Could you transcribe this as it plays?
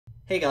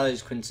Hey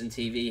guys,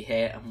 QuinntonTV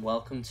here, and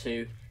welcome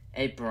to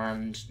a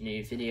brand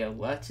new video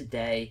where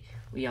today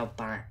we are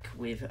back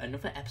with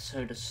another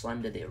episode of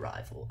Slender the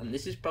Arrival. And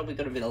this is probably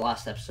going to be the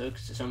last episode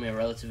because it's only a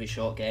relatively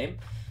short game,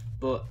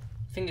 but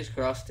fingers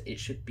crossed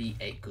it should be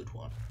a good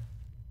one.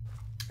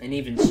 And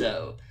even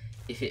so,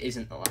 if it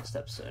isn't the last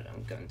episode,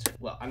 I'm going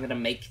to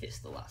make this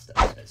the last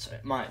episode, so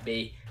it might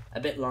be a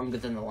bit longer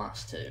than the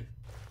last two.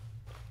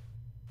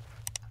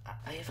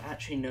 I have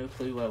actually no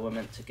clue where we're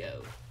meant to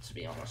go, to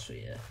be honest with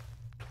you.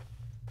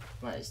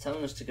 Like, it's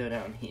telling us to go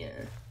down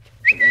here,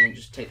 but then it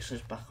just takes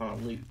us back on a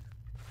loop.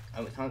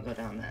 And we can't go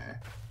down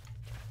there.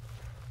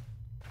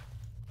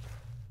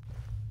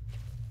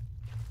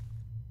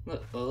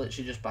 Look, we're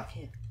literally just back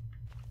here.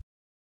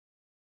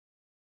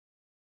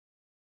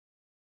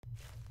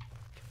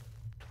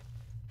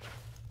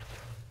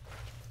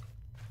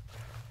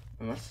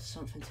 Unless there's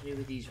something to do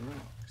with these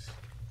rocks.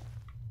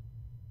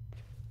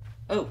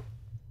 Oh!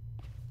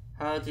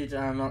 How did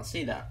I not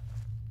see that?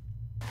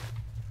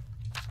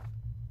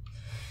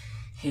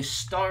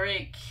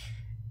 Historic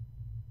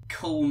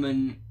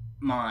Coleman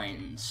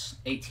Mines,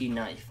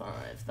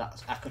 1895.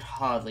 That's, I could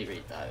hardly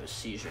read that, it was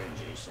seizure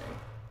inducing.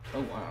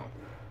 Oh wow,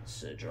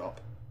 this is a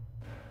drop.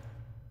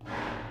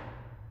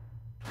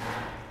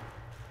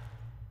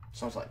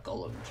 Sounds like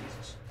Gollum,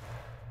 Jesus.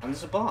 And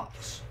there's a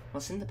box.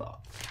 What's in the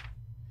box?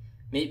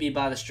 Meet me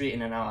by the street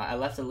in an hour. I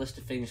left a list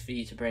of things for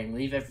you to bring.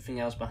 Leave everything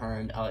else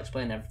behind. I'll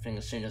explain everything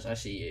as soon as I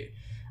see you.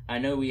 I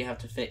know we have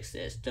to fix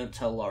this. Don't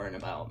tell Lauren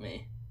about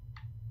me.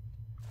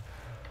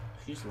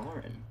 Who's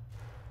Lauren?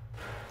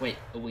 Wait,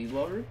 are we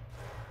Lauren?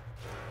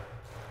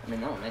 I mean,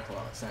 that would make a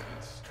lot of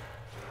sense.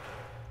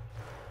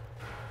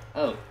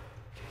 Oh.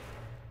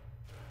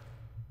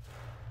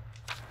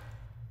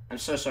 I'm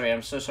so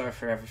sorry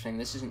for everything.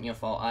 This isn't your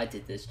fault, I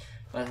did this.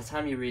 By the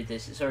time you read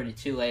this, it's already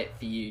too late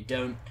for you.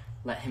 Don't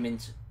let him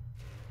into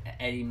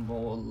any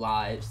more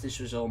lives. This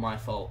was all my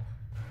fault.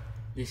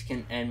 This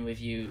can end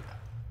with you.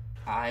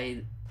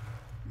 I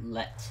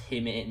let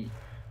him in.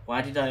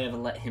 Why did I ever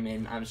let him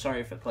in? I'm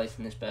sorry for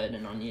placing this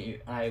burden on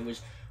you. I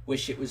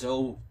wish it was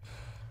all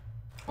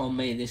on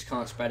me. This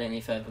can't spread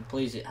any further.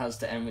 Please, it has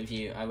to end with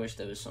you. I wish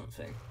there was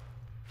something.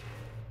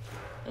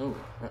 Oh,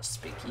 that's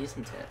spooky,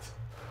 isn't it?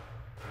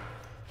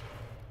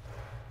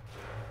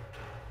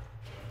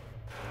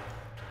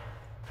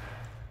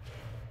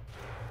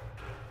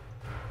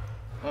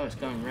 Oh, it's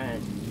going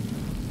red.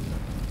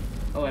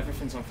 Oh,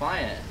 everything's on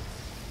fire.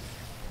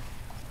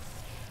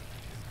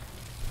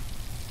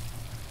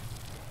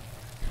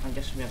 I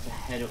guess we have to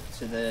head up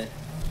to the...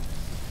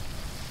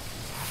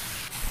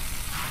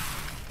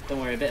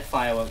 Don't worry, a bit of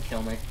fire won't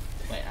kill me.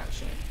 Wait,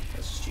 actually,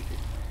 that's stupid.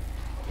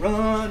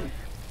 Run!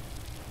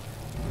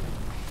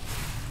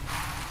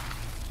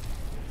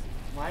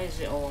 Why is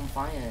it all on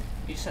fire?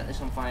 Who set this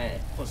on fire?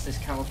 What's this,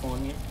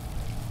 California?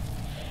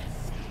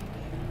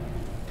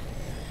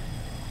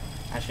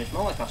 Actually, it's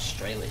more like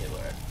Australia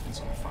where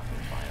it's on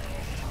fucking fire all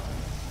the time.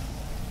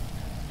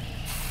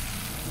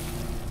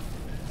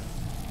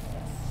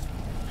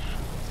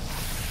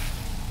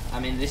 I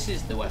mean, this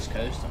is the West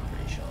Coast, I'm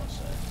pretty sure,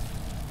 so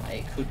like,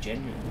 it could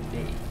genuinely be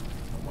a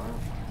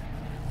wildfire.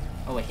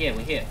 Oh, we're here.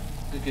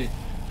 Good.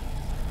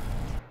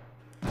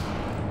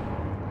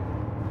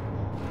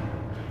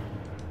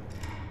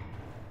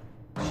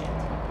 Shit.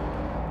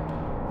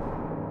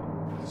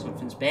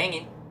 Something's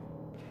banging.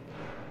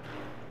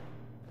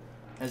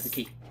 There's the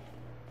key.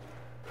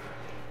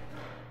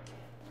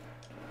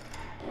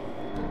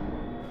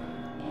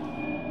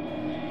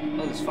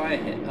 Oh, there's fire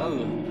here.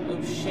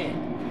 Oh shit.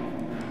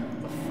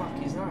 What the fuck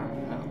is that?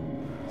 Oh,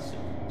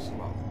 it's a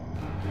lot.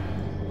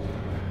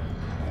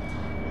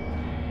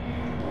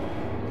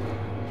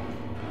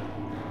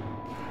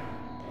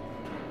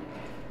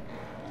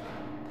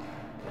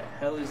 What the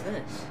hell is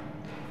this?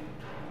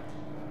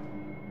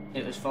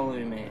 It was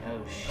following me.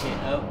 Oh shit.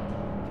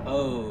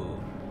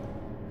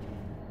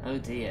 Oh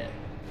dear.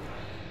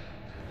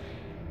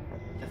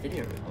 A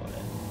video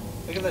recorder.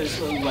 Look at those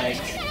little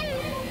legs.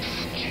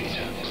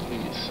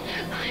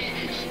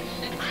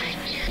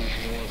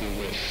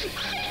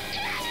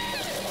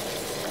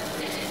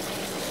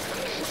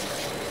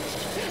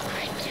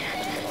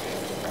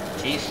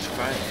 Jesus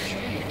Christ.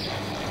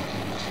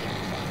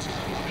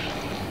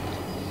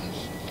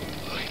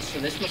 So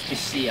this must be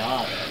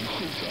CR then.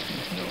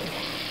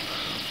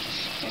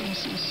 I'm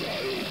so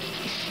sorry.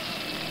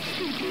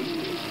 Forgive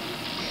me.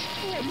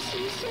 I'm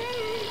so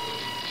sorry.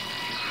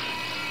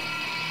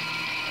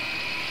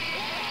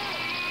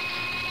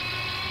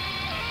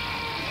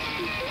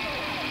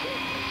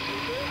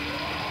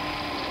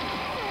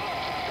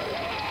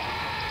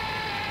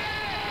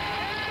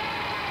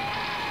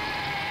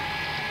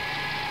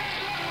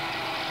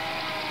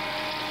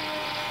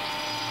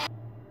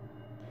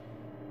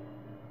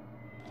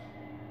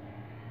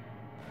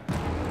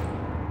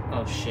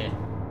 Oh shit.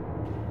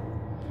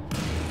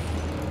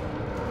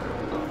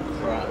 Oh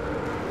crap.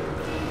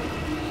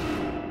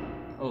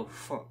 Oh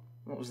fuck.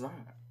 What was that?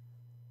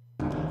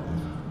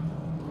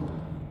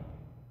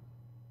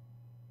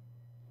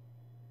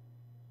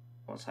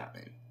 What's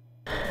happening?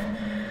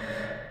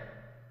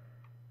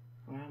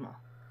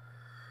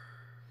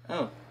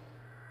 Oh.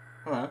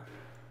 Hello.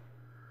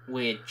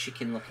 Weird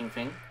chicken looking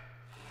thing.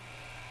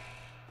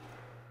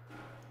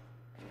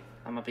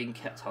 Am I being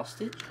kept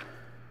hostage?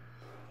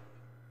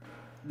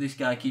 This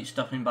guy keeps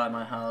stopping by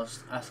my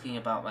house, asking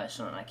about my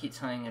son. I keep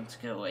telling him to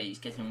go away. He's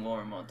getting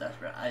more and more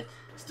desperate. I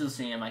still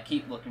see him. I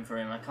keep looking for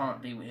him. I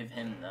can't be with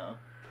him, though.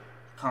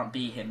 Can't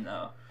be him,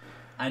 though.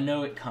 I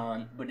know it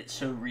can't, but it's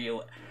so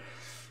real.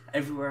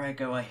 Everywhere I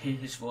go, I hear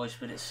his voice,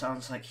 but it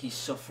sounds like he's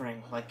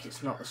suffering, like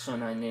it's not the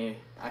son I knew.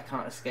 I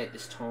can't escape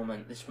this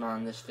torment, this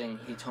man, this thing.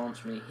 He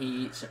taunts me.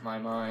 He eats at my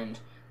mind.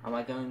 Am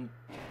I doing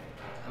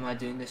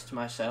this to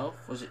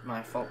myself? Was it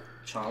my fault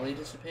Charlie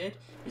disappeared?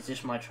 Is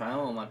this my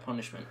trial or my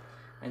punishment?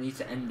 I need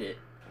to end it.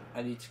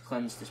 I need to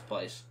cleanse this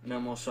place.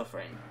 No more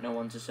suffering. No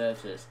one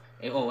deserves this.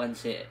 It all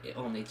ends here. It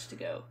all needs to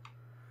go.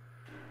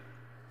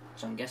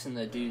 So I'm guessing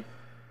the dude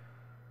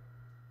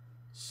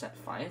set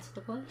fire to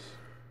the place?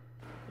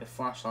 Your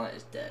flashlight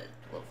is dead.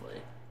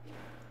 Lovely.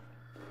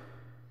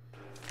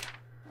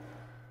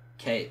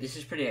 Okay, this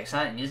is pretty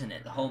exciting, isn't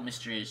it? The whole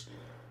mystery is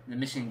the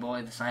missing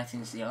boy, the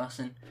sightings, the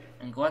arson.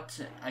 I'm glad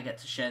I get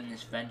to share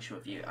this venture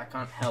with you. I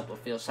can't help but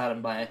feel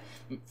saddened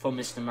for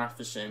Mr.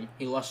 Matheson.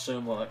 He lost so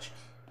much.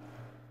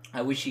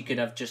 I wish he could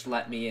have just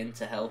let me in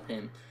to help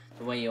him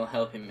the way you're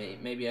helping me.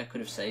 Maybe I could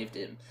have saved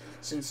him.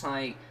 Since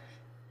I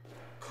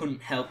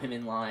couldn't help him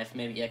in life,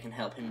 maybe I can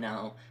help him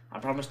now. I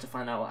promise to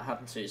find out what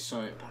happened to his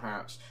son, and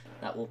perhaps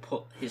that will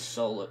put his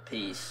soul at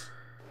peace.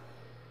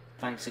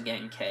 Thanks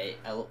again, Kate.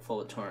 I look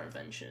forward to our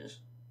adventures.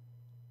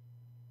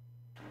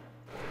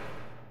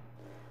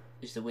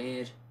 Is the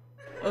weird...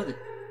 Oh, the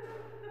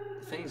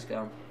thing's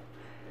gone.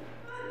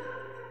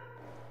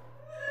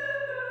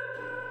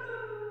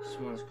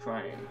 Someone's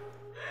crying.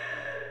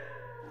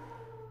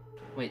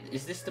 Wait,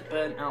 is this the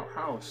burnt out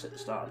house at the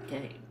start of the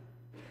game?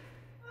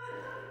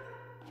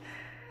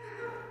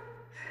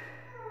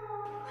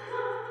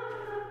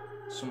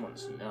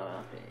 Someone's not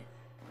happy.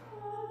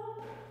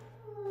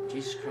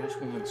 Jesus Christ,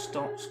 woman,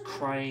 stop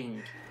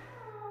crying.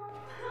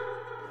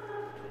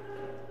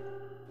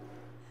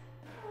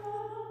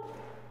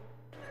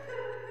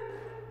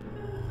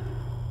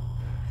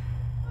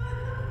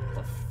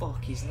 What the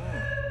fuck is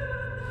that?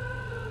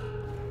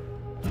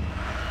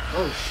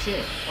 Oh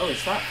shit. Oh,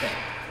 it's that thing.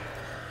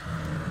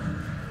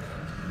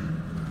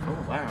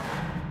 Oh wow.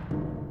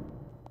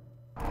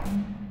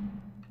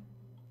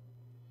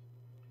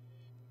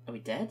 Are we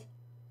dead?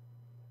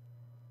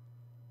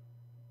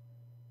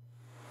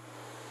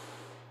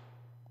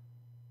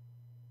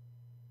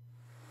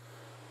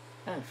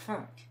 Oh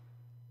fuck.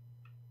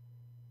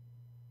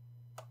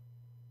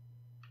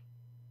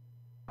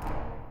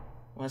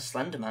 Where's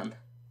Slenderman?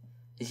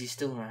 Is he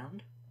still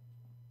around?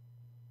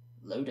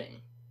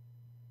 Loading.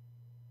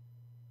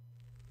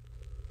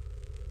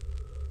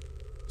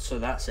 So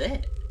that's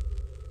it.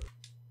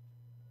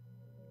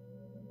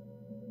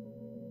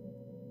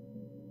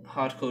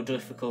 Hardcore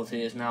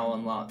difficulty is now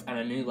unlocked and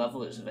a new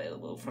level is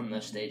available from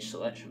the stage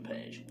selection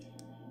page.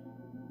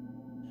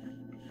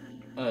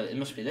 Oh, it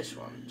must be this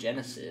one.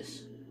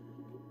 Genesis.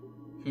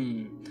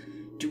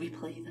 Do we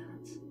play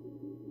that?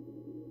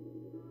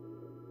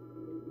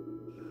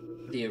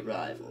 The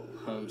Arrival,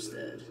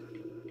 Homestead,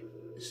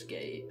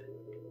 Escape,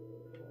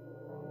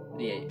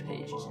 the 8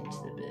 pages into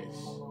the abyss.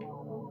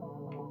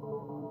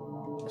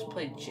 Let's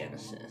play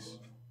Genesis.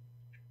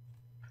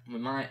 We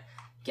might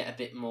get a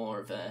bit more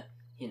of a,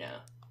 you know,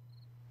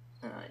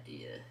 an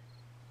idea.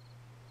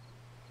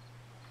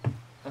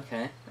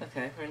 Okay,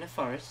 we're in a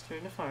forest,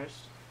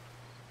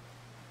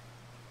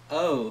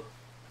 Oh,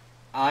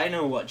 I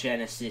know what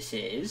Genesis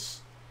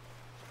is.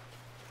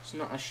 It's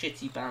not a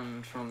shitty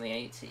band from the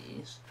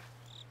 80s.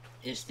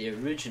 It's the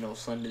original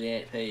Slender the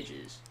 8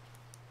 pages.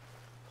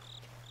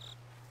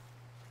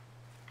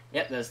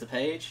 Yep, there's the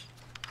page.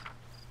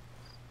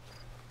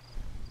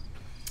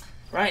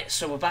 Right,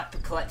 so we're back to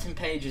collecting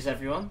pages,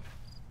 everyone.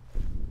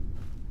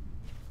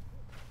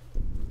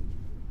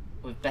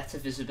 With better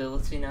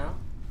visibility now.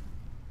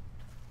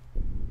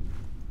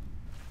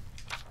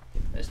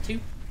 There's 2.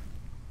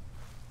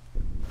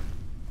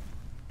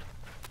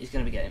 He's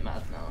gonna be getting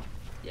mad now.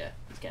 Yeah,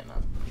 he's getting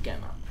mad.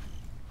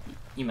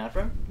 You mad,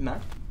 bro?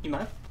 You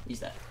mad? He's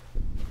there.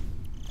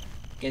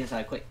 Get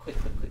inside, quick.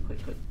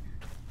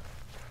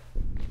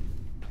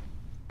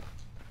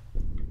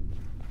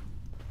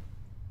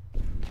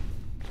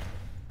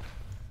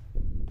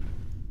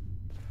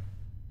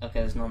 Okay,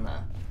 there's none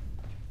there.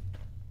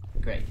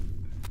 Great.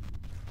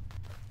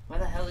 Where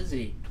the hell is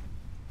he?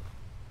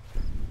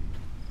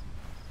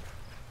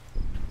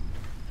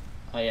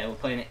 Oh yeah, we're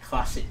playing it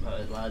classic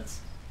mode,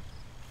 lads.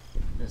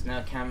 There's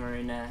no camera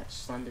in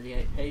Slender the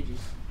 8 pages.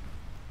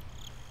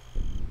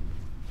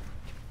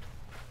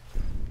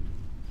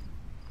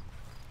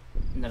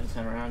 Never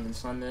turn around in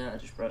Slender, I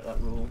just broke that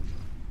rule.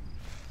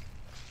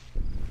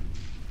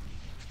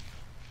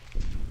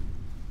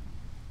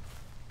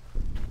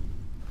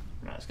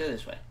 Right, let's go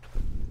this way.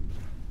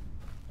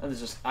 Oh, there's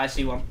just... I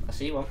see one.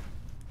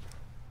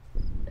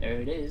 There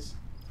it is.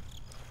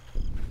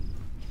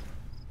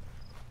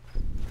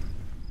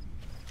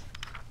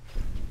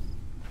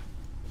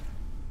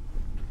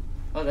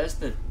 Oh, there's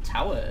the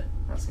tower.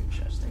 That's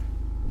interesting.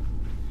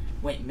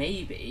 Wait,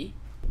 maybe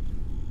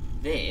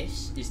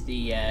this is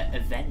the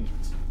event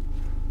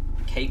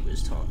Kate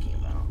was talking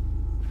about.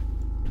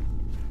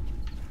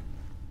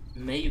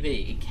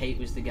 Maybe Kate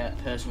was the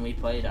person we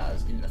played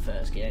as in the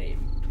first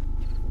game.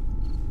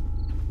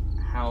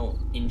 How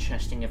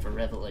interesting of a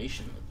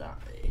revelation would that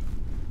be?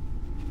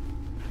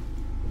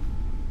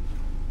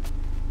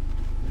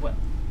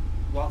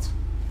 What?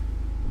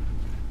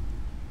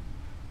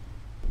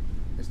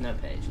 There's no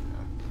page in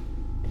there.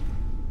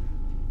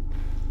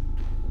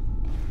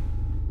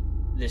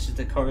 This is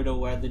the corridor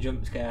where the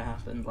jump scare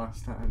happened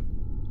last time.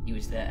 He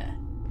was there.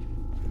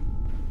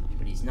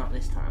 But he's not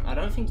this time. I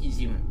don't think he's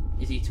even...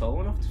 Is he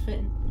tall enough to fit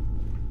in?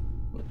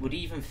 Would he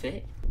even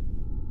fit?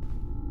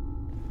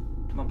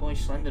 My boy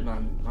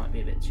Slenderman might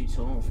be a bit too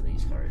tall for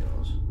these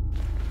corridors.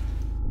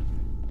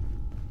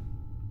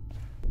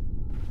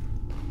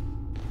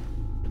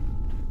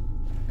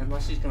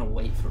 Unless he's gonna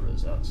wait for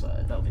us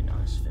outside. That would be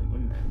nice of him,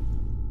 wouldn't it?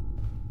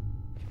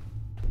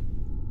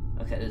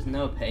 Okay, there's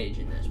no page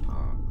in this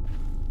part.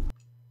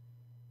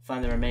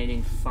 Find the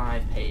remaining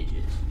 5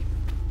 pages.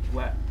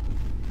 Where?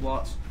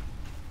 What?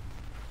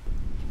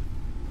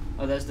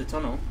 Oh, there's the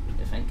tunnel,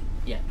 I think.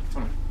 Yeah,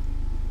 tunnel.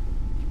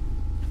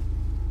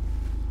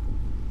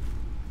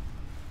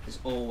 There's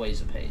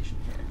always a page in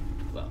here.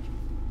 Well,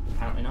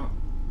 apparently not.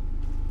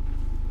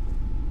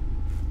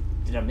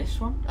 Did I miss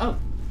one? Oh,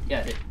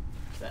 yeah, I did.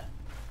 It's there.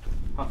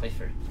 Halfway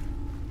through.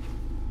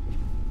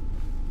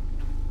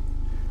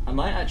 I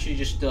might actually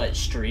just like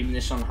stream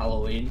this on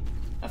Halloween.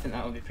 I think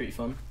that would be pretty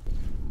fun.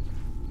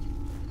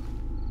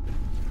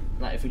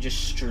 Like if we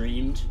just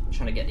streamed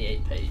trying to get the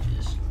 8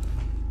 pages.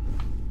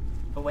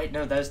 Oh wait,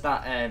 no, there's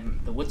that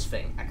the woods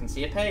thing. I can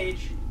see a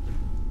page.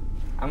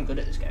 I'm good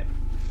at this game.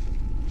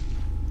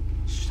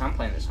 It's just I'm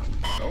playing this on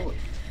controller.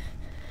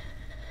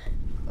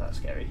 That's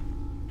scary.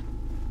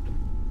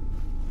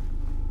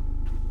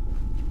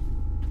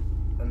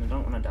 And I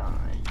don't want to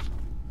die.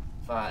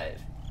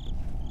 5.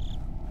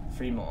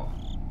 3 more.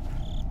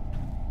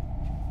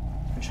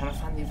 I'm trying to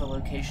find the other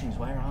locations.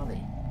 Where are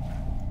they?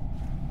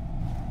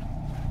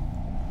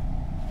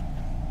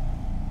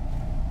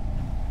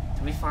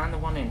 Did we find the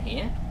one in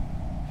here?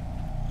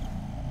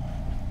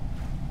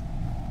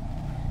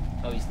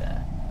 Oh, he's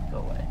there. Go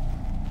away.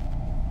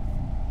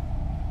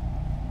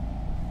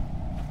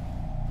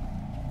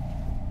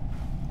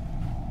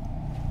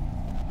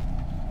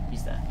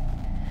 He's there.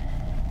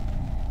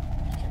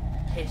 He can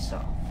piss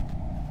off.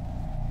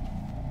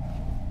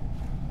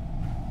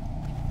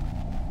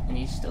 And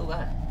he's still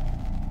there.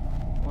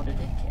 What a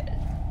dickhead.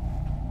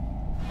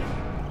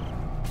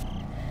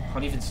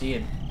 Can't even see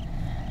him.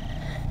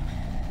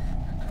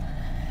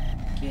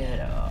 Get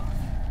off.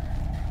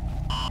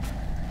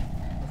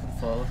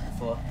 Looking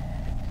for.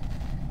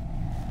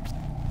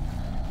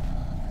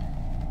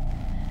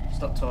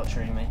 Stop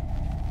torturing me.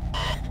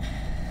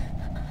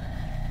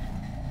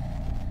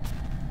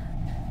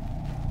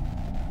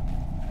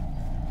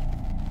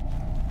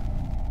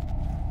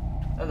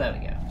 Oh, there we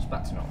go. It's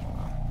back to normal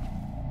now.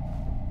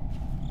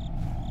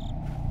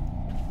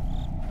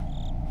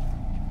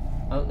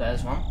 Oh,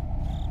 there's one.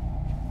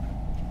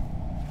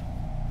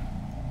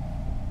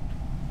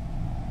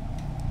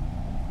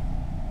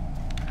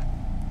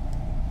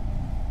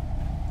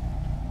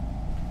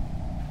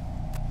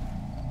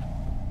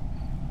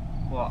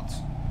 What?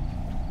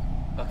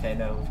 Okay,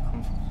 no, we've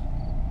come from...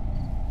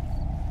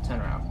 Turn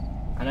around.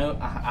 I know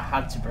I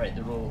had to break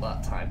the rule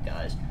that time,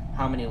 guys.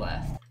 How many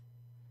left?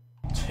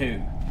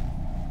 2.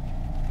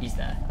 He's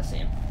there. I see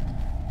him.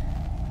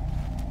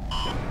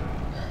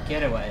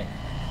 Get away.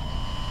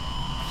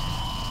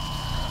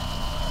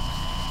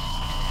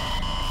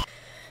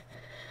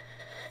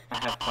 I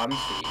have plans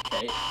for you,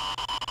 Kate.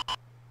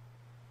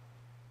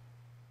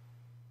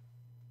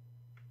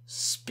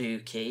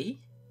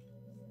 Spooky.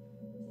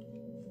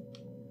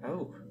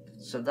 Oh,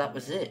 so that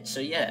was it. So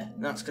yeah,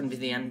 that's going to be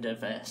the end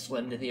of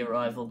Slender the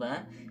Arrival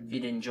there. If you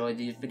did enjoy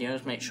these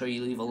videos, make sure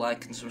you leave a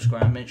like and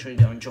subscribe. Make sure you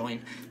go and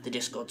join the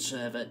Discord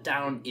server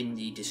down in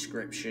the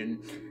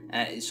description.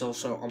 It's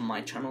also on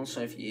my channel,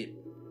 so if you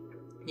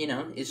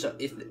know,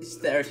 it's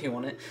there if you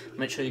want it.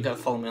 Make sure you go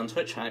follow me on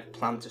Twitch. I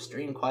plan to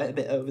stream quite a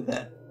bit over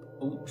there.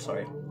 Oh,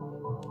 sorry.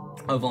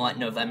 Over like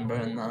November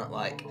and that,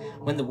 like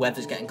when the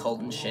weather's getting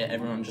cold and shit,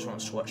 everyone just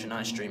wants to watch a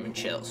nice stream and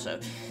chill. So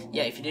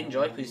yeah, if you did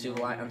enjoy, please do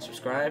like and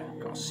subscribe.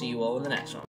 I'll see you all in the next one.